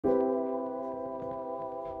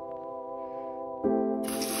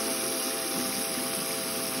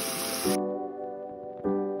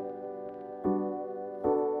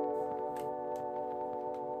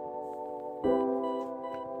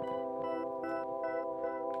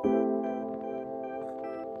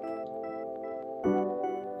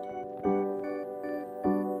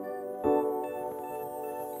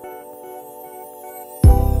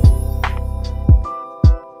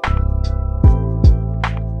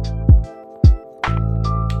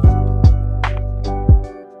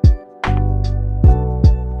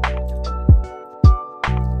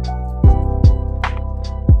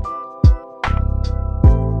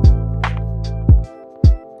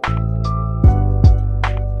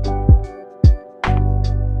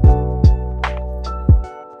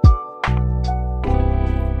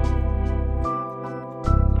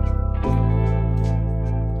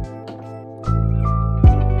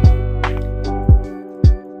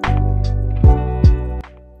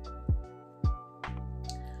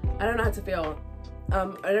I don't know how to feel. I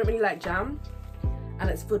don't really like jam, and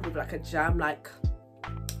it's filled with like a jam like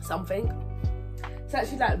something. It's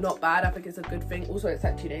actually like not bad. I think it's a good thing. Also, it's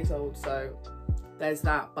like 2 days old, so there's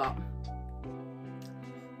that. But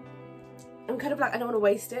I'm kind of like, I don't want to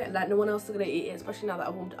waste it. Like, no one else is gonna eat it, especially now that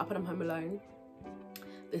I'm warmed up and I'm home alone.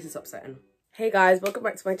 This is upsetting. Hey guys, welcome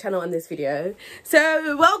back to my channel and this video.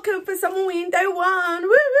 So welcome for SUMMERWEEN Day One. Woo,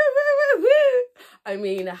 woo, woo, woo, woo. I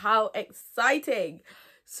mean, how exciting.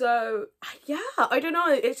 So yeah, I don't know,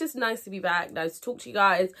 it's just nice to be back, nice to talk to you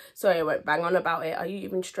guys. Sorry I won't bang on about it. Are you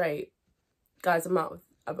even straight? Guys, I'm out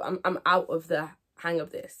of the hang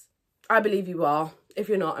of this. I believe you are. If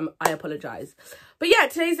you're not, I apologize. But yeah,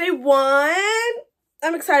 today's day one.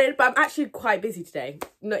 I'm excited, but I'm actually quite busy today.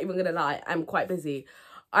 I'm not even gonna lie, I'm quite busy.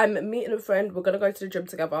 I'm meeting a friend. We're gonna go to the gym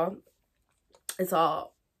together.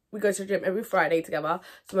 We go to the gym every Friday together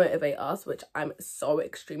to motivate us, which I'm so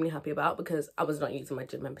extremely happy about because I was not using my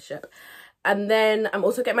gym membership. And then I'm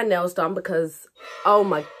also getting my nails done because, oh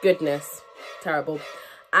my goodness, terrible.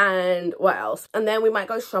 And what else? And then we might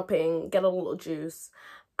go shopping, get a little juice.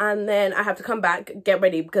 And then I have to come back, get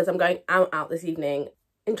ready because I'm going out this evening.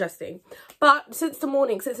 Interesting. But since the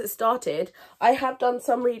morning, since it started, I have done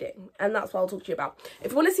some reading. And that's what I'll talk to you about.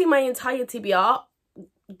 If you want to see my entire TBR,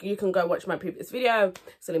 you can go watch my previous video.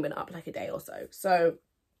 It's only been up like a day or so. So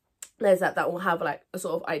there's that will have like a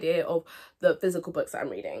sort of idea of the physical books that I'm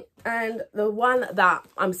reading. And the one that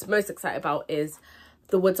I'm most excited about is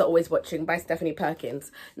The Woods Are Always Watching by Stephanie Perkins.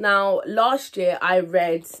 Now, last year I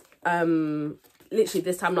read, literally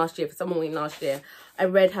this time last year, for SUMMERWEEN last year, I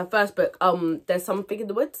read her first book, There's Something in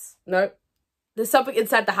the Woods. No, There's Something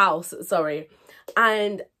Inside the House, sorry.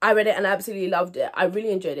 And I read it and I absolutely loved it. I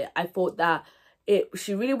really enjoyed it. I thought that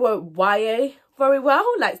she really wrote YA very well.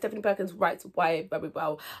 Like, Stephanie Perkins writes YA very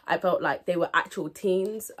well. I felt like they were actual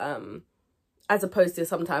teens, as opposed to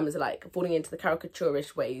sometimes like falling into the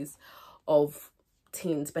caricaturish ways of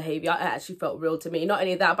teens behavior. It actually felt real to me. Not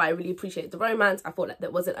only that, but I really appreciated the romance. I thought like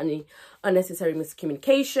there wasn't any unnecessary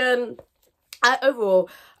miscommunication. Overall,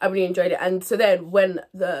 I really enjoyed it. And so then when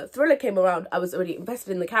the thriller came around, I was already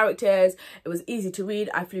invested in the characters. It was easy to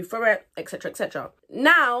read. I flew through it, etc, etc.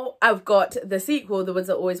 Now I've got the sequel, The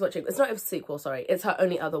Woods Are Always Watching. It's not a sequel, sorry. It's her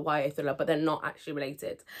only other YA thriller, but they're not actually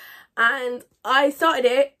related. And I started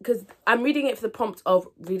it because I'm reading it for the prompt of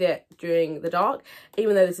read it during the dark,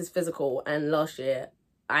 even though this is physical. And last year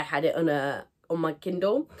I had it on my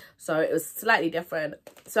Kindle, so it was slightly different.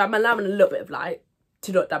 So I'm allowing a little bit of light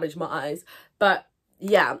to not damage my eyes. But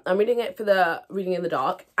yeah, I'm reading it for the reading in the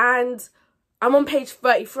dark, and I'm on page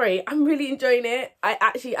 33. I'm really enjoying it. I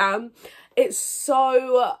actually am. It's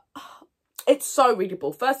so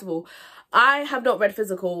readable. First of all, I have not read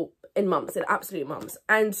physical in months, in absolute months,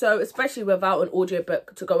 and so especially without an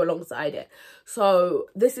audiobook to go alongside it. So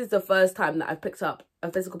this is the first time that I've picked up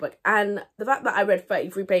a physical book, and the fact that I read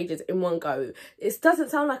 33 pages in one go, it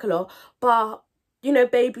doesn't sound like a lot, but you know,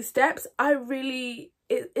 baby steps.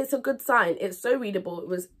 It's a good sign. It's so readable. It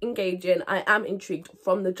was engaging. I am intrigued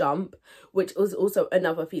from the jump, which was also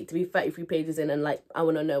another feat to be 33 pages in and like, I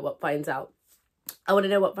want to know what finds out. I want to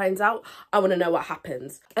know what finds out. I want to know what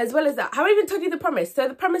happens. As well as that, have I even told you the premise? So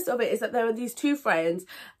the premise of it is that there are these two friends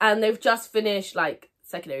and they've just finished like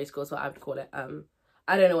secondary school, is what I would call it.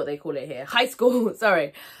 I don't know what they call it here. High school,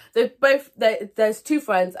 sorry. There's two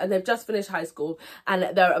friends and they've just finished high school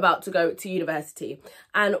and they're about to go to university.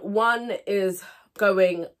 And one is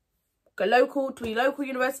going local to a local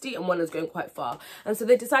university and one is going quite far. And so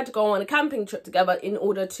they decide to go on a camping trip together in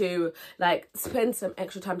order to like spend some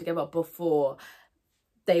extra time together before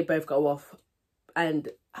they both go off and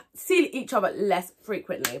see each other less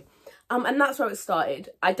frequently. And that's where it started.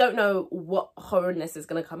 I don't know what horrorness is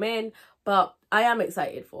going to come in, but I am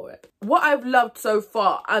excited for it. What I've loved so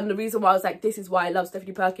far, and the reason why I was like, this is why I love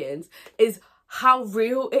Stephanie Perkins, is how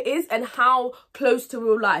real it is and how close to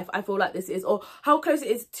real life I feel like this is, or how close it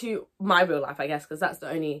is to my real life, I guess, because that's the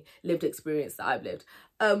only lived experience that I've lived.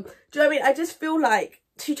 Do you know what I mean? I just feel like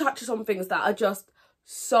she touches on things that are just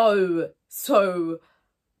so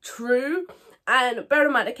true. And bear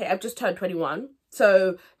in mind, okay, I've just turned 21.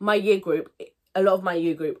 So my year group, a lot of my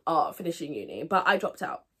year group are finishing uni, but I dropped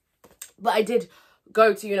out. But I did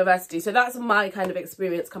go to university, so that's my kind of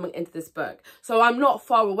experience coming into this book. So I'm not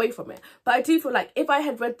far away from it. But I do feel like if I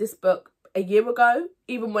had read this book a year ago,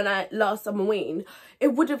 even when I last SUMMERWEEN, it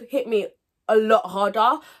would have hit me a lot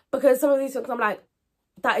harder, because some of these things I'm like,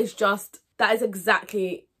 that is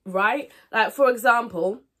exactly right. Like, for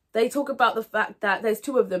example, they talk about the fact that there's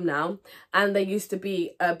two of them now, and they used to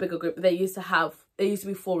be a bigger group. They used to have there used to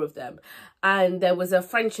be 4 of them, and there was a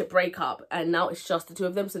friendship breakup, and now it's just the 2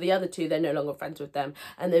 of them. So the other 2, they're no longer friends with them,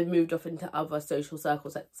 and they've moved off into other social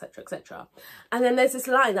circles, etc, etc. And then there's this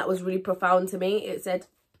line that was really profound to me. It said,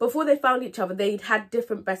 before they found each other, they'd had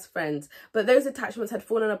different best friends, but those attachments had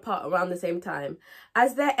fallen apart around the same time.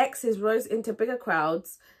 As their exes rose into bigger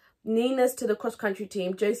crowds, Nina's to the cross-country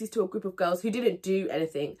team, Josie's to a group of girls who didn't do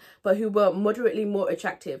anything, but who were moderately more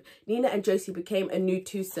attractive, Nina and Josie became a new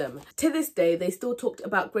twosome. To this day, they still talked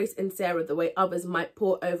about Grace and Sarah the way others might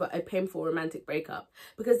pore over a painful romantic breakup,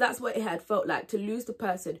 because that's what it had felt like to lose the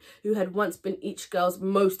person who had once been each girl's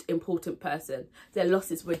most important person. Their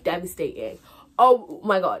losses were devastating. Oh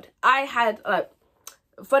my God. I had, like,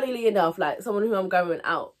 funnily enough, like, someone who I'm going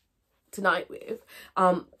out tonight with,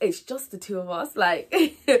 it's just the 2 of us. Like,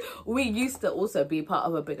 we used to also be part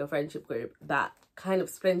of a bigger friendship group that kind of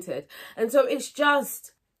splintered. And so it's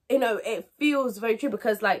just, you know, it feels very true,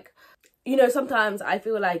 because, like, you know, sometimes I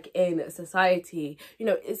feel like in society, you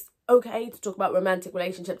know, it's okay to talk about romantic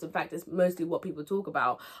relationships. In fact, it's mostly what people talk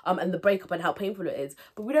about, and the breakup and how painful it is.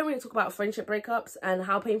 But we don't really talk about friendship breakups and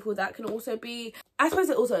how painful that can also be. I suppose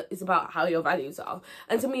it also is about how your values are.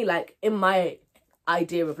 And to me, like, in my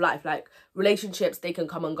idea of life, like, relationships, they can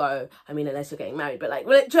come and go. I mean, unless you're getting married, but, like,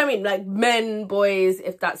 do you know what I mean? Like, men, boys,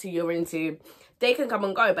 if that's who you're into, they can come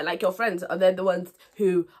and go. But, like, your friends are, they're the ones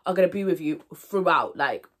who are going to be with you throughout,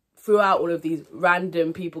 like, throughout all of these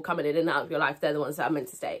random people coming in and out of your life. They're the ones that are meant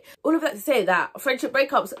to stay. All of that to say that friendship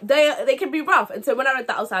breakups, they can be rough. And so when I read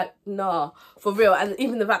that, I was like, nah, for real. And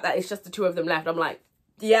even the fact that it's just the 2 of them left, I'm like,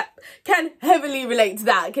 yep, can heavily relate to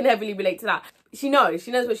that, can heavily relate to that. She knows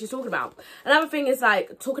what she's talking about. Another thing is,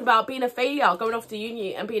 like, talking about being a failure, going off to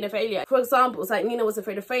uni and being a failure. For example, it's like Nina was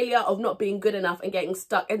afraid of failure, of not being good enough and getting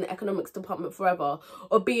stuck in the economics department forever,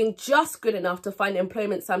 or being just good enough to find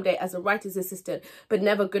employment someday as a writer's assistant, but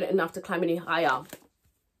never good enough to climb any higher.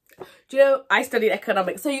 Do you know, I studied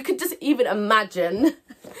economics, so you could just even imagine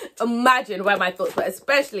where my thoughts were,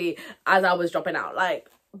 especially as I was dropping out. Like,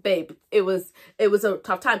 babe, it was a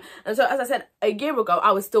tough time. And so, as I said, a year ago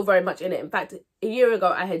I was still very much in it. In fact, a year ago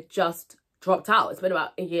I had just dropped out. It's been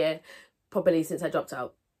about a year probably since I dropped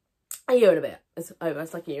out. A year and a bit. It's over.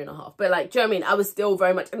 It's like a year and a half. But, like, do you know what I mean? I was still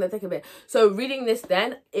very much in the thick of it. So reading this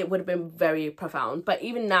then, it would have been very profound. But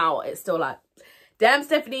even now, it's still like, damn,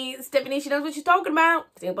 Stephanie, she knows what she's talking about.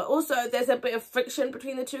 But also, there's a bit of friction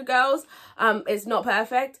between the 2 girls. It's not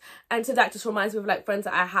perfect. And so that just reminds me of, like, friends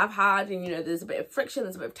that I have had. And, you know, there's a bit of friction,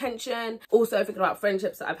 there's a bit of tension. Also, thinking about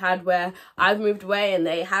friendships that I've had where I've moved away and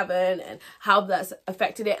they haven't, and how that's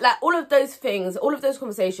affected it. Like, all of those things, all of those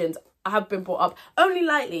conversations have been brought up only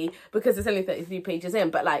lightly, because it's only 33 pages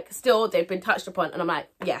in, but, like, still they've been touched upon, and I'm like,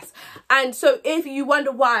 yes. And so if you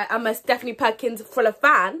wonder why I'm a Stephanie Perkins full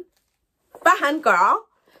fan girl,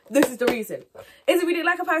 this is the reason. Is it reading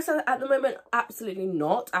like a 5-star at the moment? Absolutely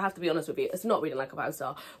not. I have to be honest with you. It's not reading like a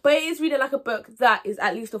 5-star, but it is reading like a book that is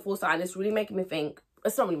at least a 4-star, and it's really making me think.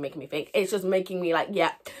 It's not really making me think. It's just making me like,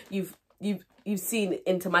 yeah, you've seen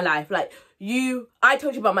into my life. Like, I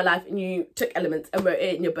told you about my life and you took elements and wrote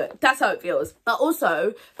it in your book. That's how it feels. But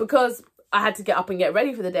also, because I had to get up and get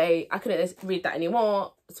ready for the day, I couldn't read that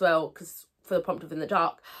anymore as well, because for the prompt of In the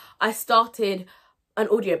Dark, I started an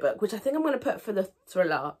audiobook, which I think I'm going to put for the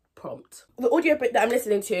thriller prompt. The audiobook that I'm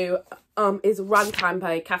listening to is Runtime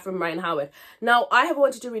by Catherine Ryan Howard. Now, I have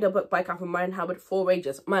wanted to read a book by Catherine Ryan Howard for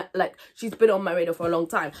ages. She's been on my radar for a long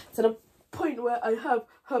time. So the point where I have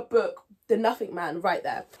her book, The Nothing Man, right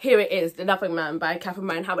there. Here it is, The Nothing Man by Catherine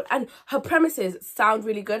Ryan Howard. And her premises sound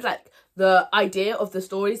really good, like the idea of the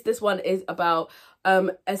stories. This one is about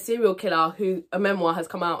a serial killer who, a memoir has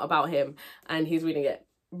come out about him, and he's reading it.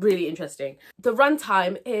 Really interesting. The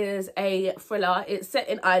Runtime is a thriller. It's set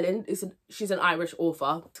in Ireland. She's an Irish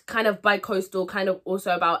author. It's kind of bi-coastal, kind of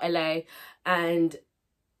also about LA, and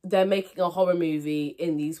they're making a horror movie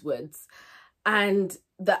in these woods. And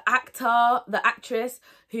the actress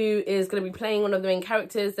who is going to be playing one of the main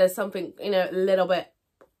characters, there's something, you know, a little bit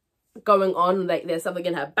going on, like there's something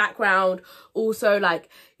in her background. Also, like,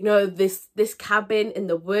 you know, this cabin in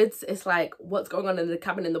the woods, it's like, what's going on in the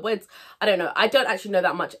cabin in the woods? I don't know. I don't actually know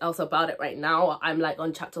that much else about it right now. I'm like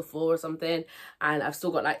on chapter 4 or something, and I've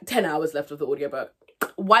still got like 10 hours left of the audiobook.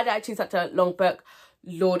 Why did I choose such a long book?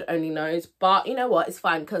 Lord only knows. But you know what, it's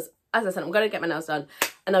fine, because as I said, I'm going to get my nails done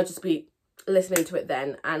and I'll just be listening to it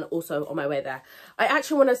then, and also on my way there. I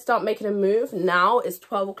actually want to start making a move now. It's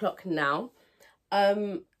 12 o'clock now.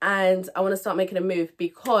 And I want to start making a move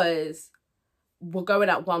because we're going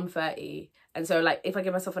at 1:30, and so like if I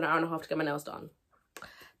give myself an hour and a half to get my nails done,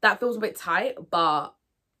 that feels a bit tight, but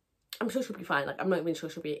I'm sure she'll be fine. Like, I'm not even sure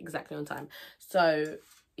she'll be exactly on time. So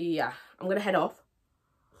yeah, I'm gonna head off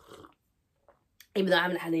even though I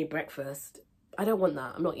haven't had any breakfast. I don't want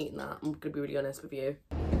that. I'm not eating that. I'm gonna be really honest with you.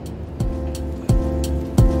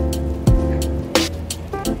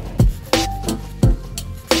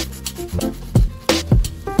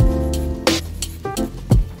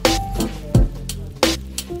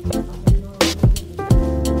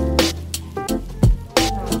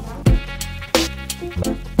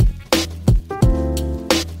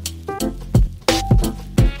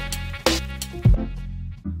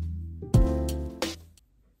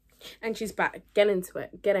 And she's back. Get into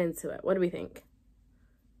it. Get into it. What do we think?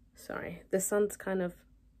 Sorry. The sun's kind of...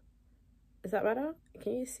 Is that better?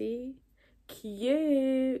 Can you see?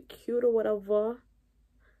 Cute. Cute or whatever.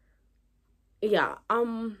 Yeah.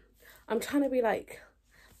 I'm trying to be like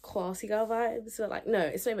classy girl vibes. So like, no,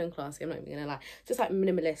 it's not even classy. I'm not even gonna lie. Just like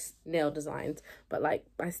minimalist nail designs. But like,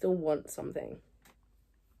 I still want something.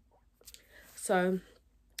 So,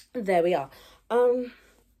 there we are.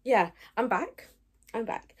 Yeah. I'm back. I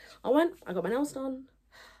got my nails done,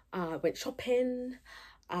 I went shopping,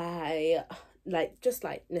 I just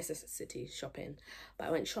like necessity shopping, but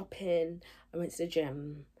I went shopping, I went to the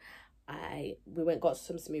gym, we went got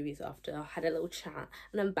some smoothies after, had a little chat,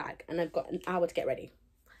 and I'm back, and I've got an hour to get ready.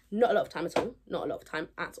 Not a lot of time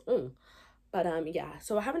at all, but yeah,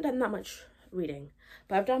 so I haven't done that much reading,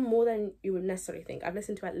 but I've done more than you would necessarily think. I've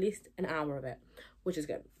listened to at least an hour of it, which is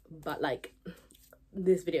good, but like,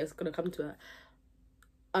 this video is gonna come to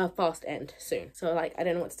a fast end soon, so like I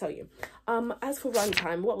don't know what to tell you. As for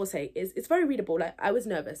runtime, what we'll say is it's very readable. Like, I was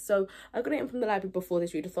nervous, so I got it in from the library before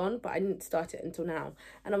this readathon, but I didn't start it until now,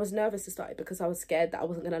 and I was nervous to start it because I was scared that I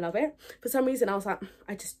wasn't gonna love it. For some reason I was like,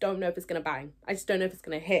 I just don't know if it's gonna bang, I just don't know if it's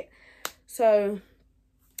gonna hit. So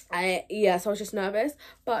I was just nervous,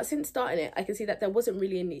 but since starting it I can see that there wasn't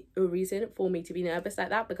really a reason for me to be nervous like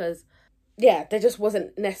that, because yeah, there just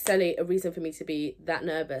wasn't necessarily a reason for me to be that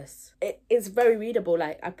nervous. It's very readable.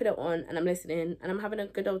 Like, I put it on and I'm listening and I'm having a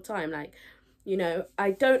good old time. Like, you know,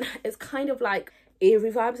 it's kind of like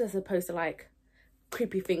eerie vibes as opposed to like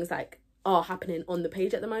creepy things like are happening on the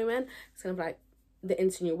page at the moment. It's kind of like the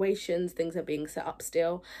insinuations, things are being set up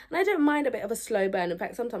still. And I don't mind a bit of a slow burn. In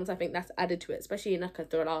fact, sometimes I think that's added to it, especially in like a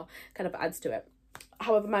thriller, kind of adds to it.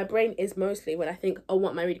 However, my brain is mostly, when I think, oh,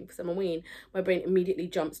 what am I reading for Summerween, my brain immediately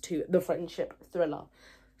jumps to the friendship thriller.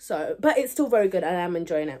 So, but it's still very good and I'm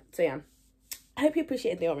enjoying it. So yeah, I hope you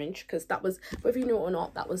appreciated the orange, because that was, whether you knew it or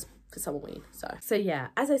not, that was for Summerween. So yeah,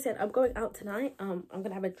 as I said, I'm going out tonight. I'm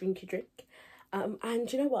gonna have a drinky drink.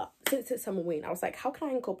 And you know what, since it's Summerween, I was like, how can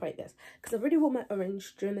I incorporate this? Because I really want my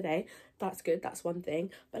orange during the day. That's good, that's one thing,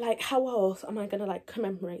 but like, how else am I gonna like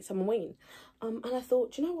commemorate Summerween? And I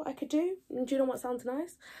thought, do you know what I could do? Do you know what sounds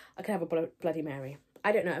nice? I could have a Bloody Mary.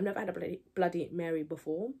 I don't know, I've never had a Bloody Mary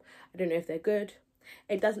before. I don't know if they're good.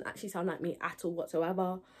 It doesn't actually sound like me at all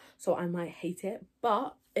whatsoever, so I might hate it,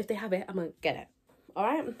 but if they have it, I'm gonna get it. All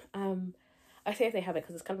right. I say if they have it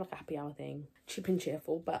because it's kind of like a happy hour thing, cheap and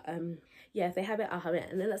cheerful, but yeah, if they have it, I'll have it.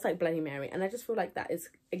 And then that's like Bloody Mary, and I just feel like that is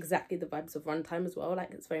exactly the vibes of runtime as well.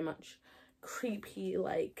 Like, it's very much creepy,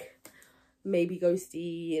 like maybe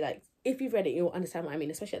ghosty. Like, if you've read it, you'll understand what I mean,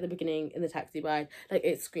 especially at the beginning in the taxi ride. Like,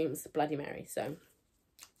 it screams Bloody Mary. So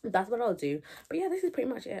that's what I'll do. But yeah, this is pretty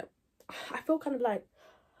much it. I feel kind of like,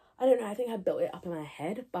 I don't know, I think I built it up in my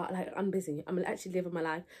head, but like, I'm busy. I'm actually living my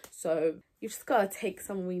life. So you've just got to take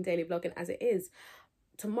Summerween daily vlogging as it is.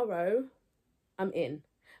 Tomorrow, I'm in,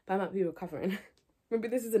 but I might be recovering. Maybe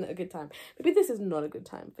this isn't a good time. Maybe this is not a good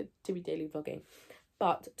time to be daily vlogging.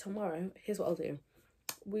 But tomorrow, here's what I'll do.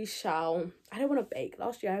 We shall, I don't want to bake.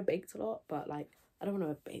 Last year I baked a lot, but like, I don't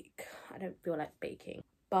want to bake. I don't feel like baking.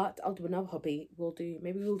 But I'll do another hobby.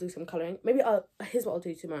 Maybe we'll do some colouring. Here's what I'll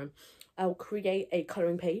do tomorrow. I'll create a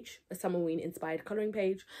colouring page, a Summerween inspired colouring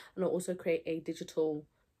page, and I'll also create a digital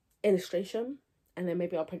illustration, and then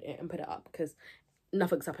maybe I'll print it and put it up because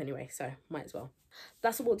nothing's up anyway, so might as well.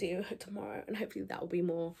 That's what we'll do tomorrow, and hopefully that will be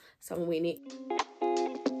more Summerweeny.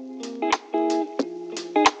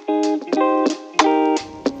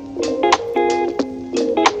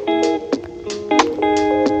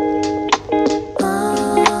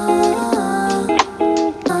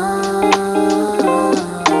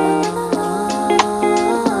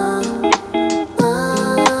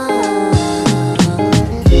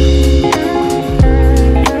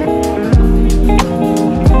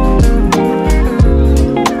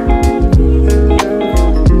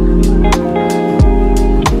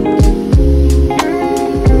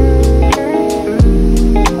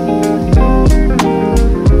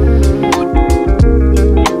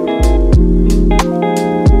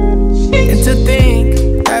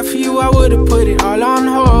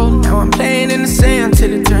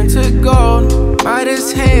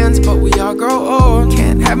 Midas hands, but we all grow old.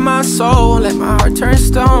 grab my soul, let my heart turn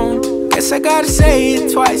stone. Guess I gotta say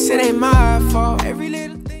it twice, it ain't my fault. Every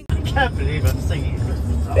little thing. I can't believe I'm singing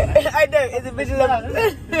Christmas song. I know, it's a visual of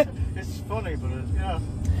it's funny, but it's, yeah.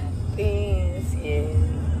 this year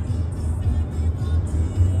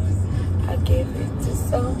I gave it to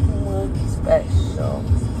someone special.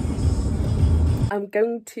 I'm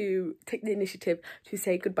going to take the initiative to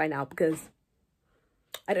say goodbye now because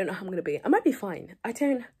I don't know how I'm gonna be. I might be fine. I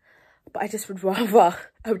don't, but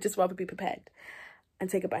I would just rather be prepared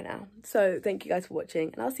and say goodbye now. So thank you guys for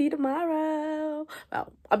watching, and I'll see you tomorrow.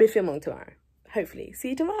 Well, I'll be filming tomorrow. Hopefully, see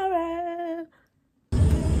you tomorrow.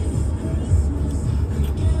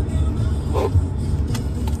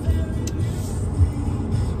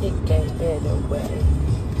 It can't get away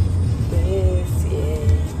this year.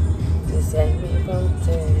 To send me from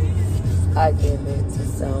 10, I give it to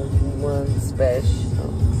someone special.